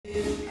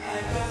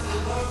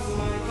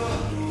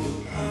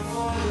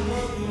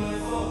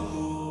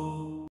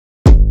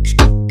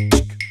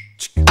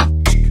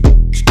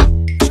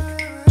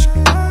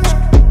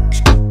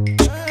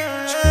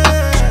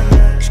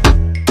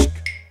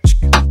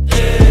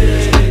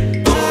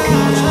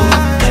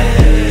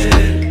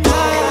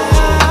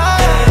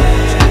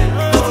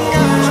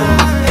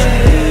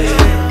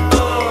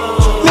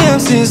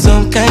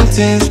kind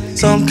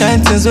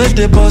things with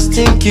the boss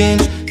thinking.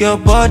 Your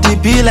body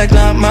be like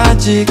not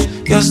magic.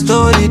 Your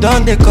story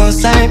don't they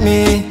consign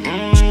me.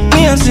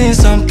 Me I'm seeing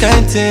some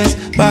kind things,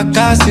 but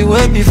cast it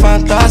will be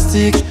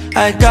fantastic.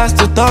 I got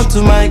to talk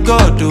to my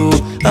God, oh.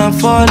 I'm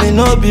falling,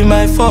 no be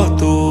my fault,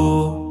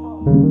 oh.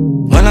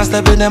 When I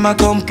step in them I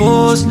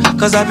compose,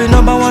 cause I be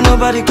number one,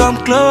 nobody come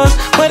close.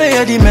 When they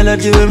hear the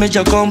melody we make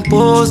you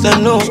compose,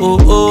 them know, oh,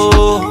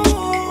 oh.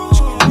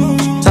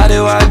 So they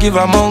why I give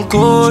them on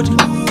code.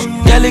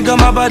 Girl, it got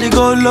my body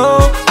go low.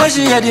 When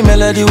she hear the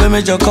melody we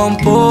make you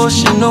compose,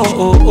 she know,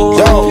 oh, oh.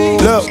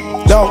 Yo, look.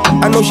 Dog,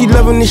 I know she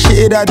loving the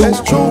shit that I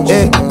do.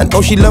 Yeah, I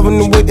know she loving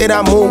the way that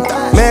I move.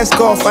 Mask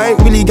off, I ain't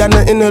really got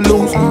nothing to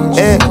lose.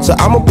 Yeah, so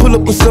I'ma pull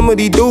up with some of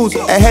these dudes.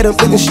 I had them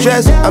feeling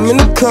stressed. I'm in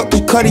the cup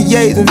with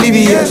Cartiers and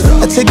VVS.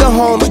 I take her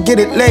home, I get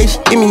it late, she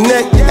give me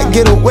neck. I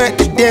get her wet,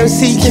 the damn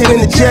seat came in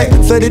the jack.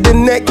 Flooded the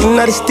neck, and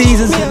now the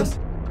steez is.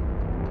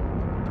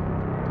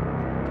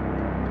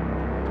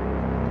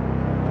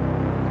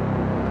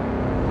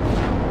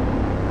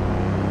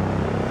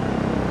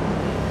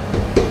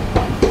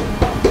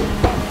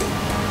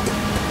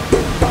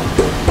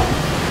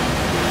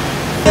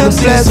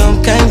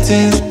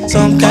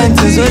 Some kind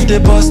things with the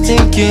boss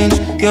thinking.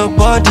 Your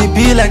body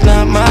be like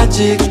not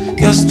magic.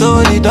 Your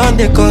story don't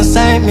they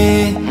consign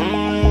me.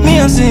 Me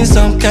I'm seeing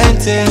some kind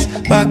things,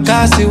 but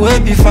cast it will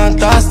be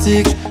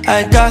fantastic.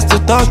 I got to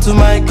talk to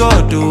my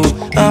God, oh.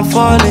 I'm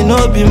falling,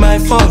 no be my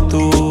fault,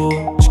 oh.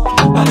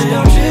 All the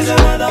young trees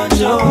and I don't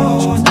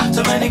choose.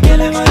 So many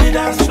killing on the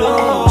dance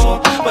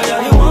floor, but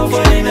you're the one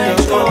for the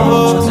next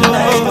door.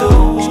 Tonight,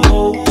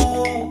 oh.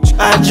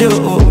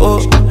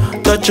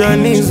 Touch your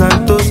knees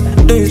and toes.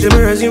 Don't use the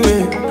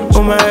resume.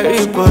 Oh my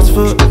reports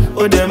for.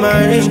 Oh them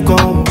my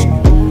income.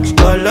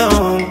 All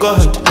on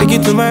God. Take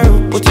it to my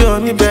room. Put you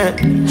on me bed.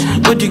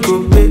 Go the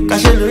go pay.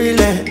 Cash it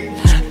really.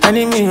 I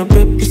need me a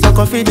pay. It's a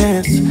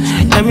confidence.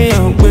 Let me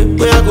on pay.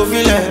 Where I go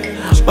feel it.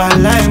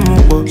 While I'm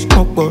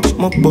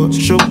mokbo.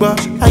 Sugar.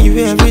 I give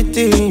you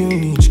everything you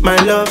need. My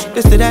love.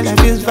 They say that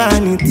life is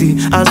vanity.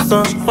 I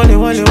saw only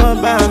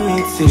one by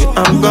me. See,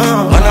 I'm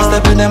gone. When I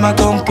step in them I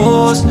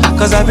compose,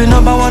 cause I be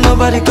number one,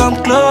 nobody come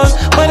close.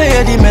 When they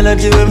hear the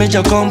melody we make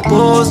you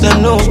compose,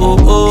 them know, oh,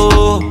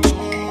 oh.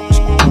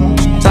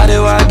 So they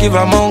why I give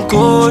them on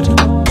code.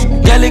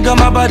 Girl, it got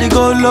my body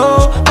go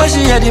low. When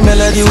she hear the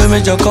melody we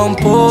make you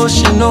compose,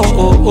 she know,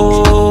 oh,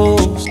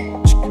 oh.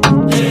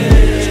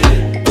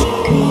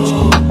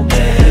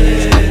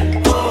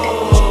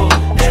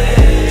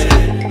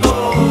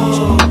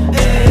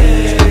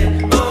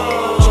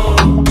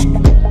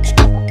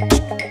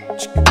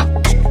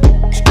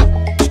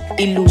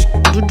 Ìlú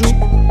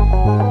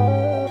dúdú.